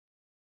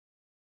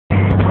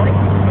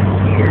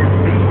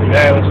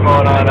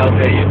going on out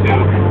there,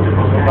 YouTube.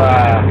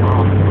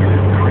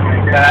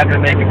 I've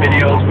been making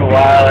videos for a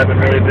while. I've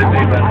been really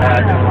busy, but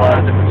doing a lot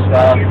of different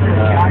stuff.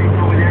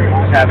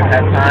 Just haven't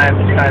had time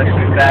to kind of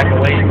sit back and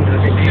wait to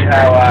see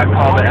how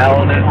Comet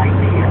Elenin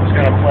is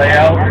going to play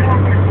out.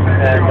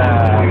 And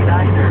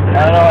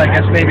I don't know, I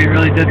guess maybe it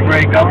really did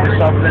break up or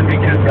something,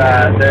 because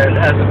there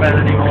hasn't been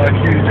any more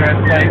huge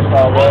earthquakes,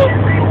 although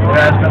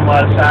there has been a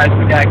lot of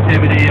seismic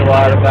activity, a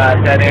lot of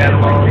dead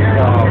animals,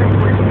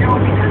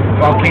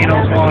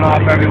 volcanoes going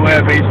off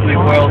everywhere, basically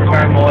world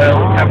turmoil,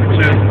 the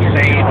temperatures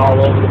insane all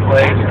over the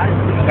place.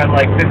 It's been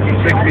like 50,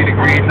 60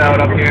 degrees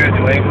out up here in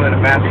New England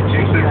and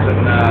Massachusetts,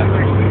 and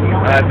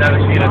I've never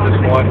seen it this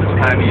warm this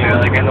time of year.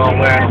 Like, I know I'm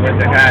wearing a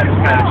winter hat, it's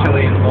kind of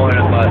chilly in the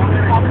morning, but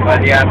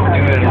by the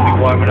afternoon it'll be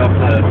warm enough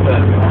to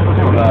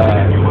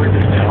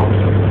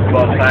go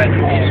outside in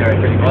the t-shirt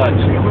pretty much.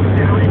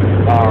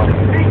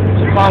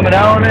 So Comet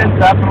Elenin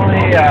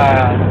definitely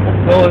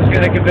Bill is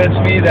going to convince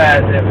me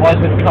that it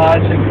wasn't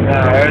causing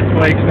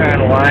earthquakes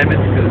during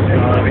alignments, because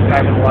every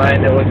time it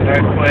aligned there was an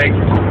earthquake.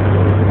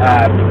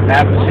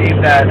 It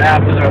seemed that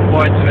after the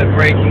reports of it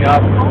breaking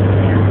up,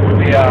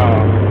 we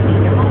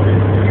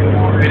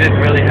didn't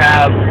really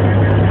have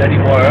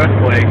any more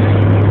earthquakes,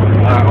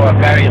 or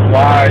very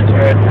large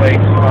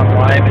earthquakes on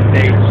alignment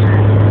dates.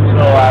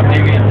 So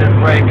maybe it didn't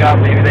break up,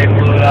 maybe they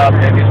blew it up,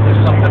 maybe it's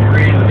just some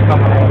debris that's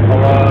coming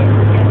along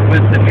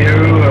with the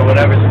Niru or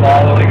whatever's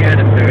following it,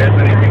 if there is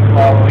anything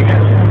following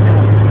it.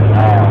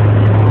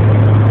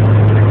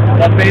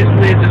 But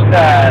basically just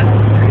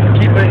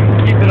keep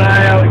an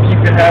eye out, keep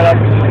your head up,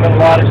 because there's been a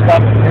lot of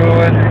stuff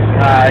brewing.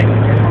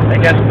 I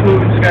guess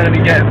Putin's going to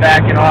be getting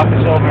back in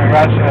office over in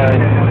Russia,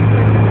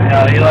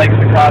 and he likes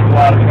to cause a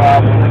lot of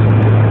problems.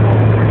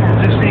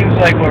 It just seems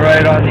like we're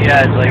right on the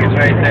edge, like it's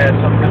right there,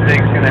 something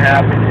big's going to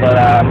happen, but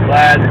I'm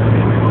glad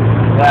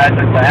that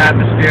the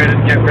atmosphere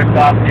didn't get ripped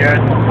off the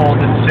earth and pulled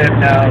and shit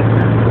now.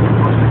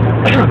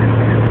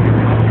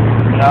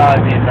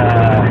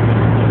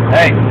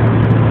 Hey,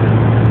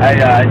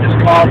 I just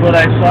called what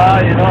I saw,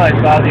 I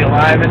saw the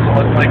alignments, it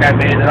looked like I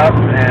made it up,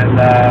 and,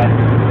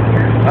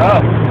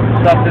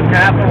 stuff didn't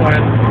happen. We're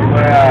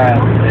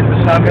in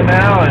December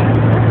now, and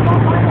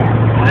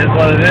it is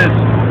what it is.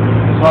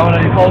 So I'm going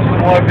to be posting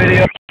more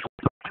videos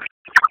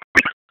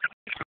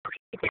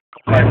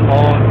on my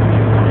phone,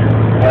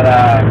 but,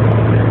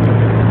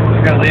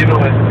 just going to leave it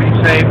with be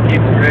safe,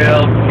 keep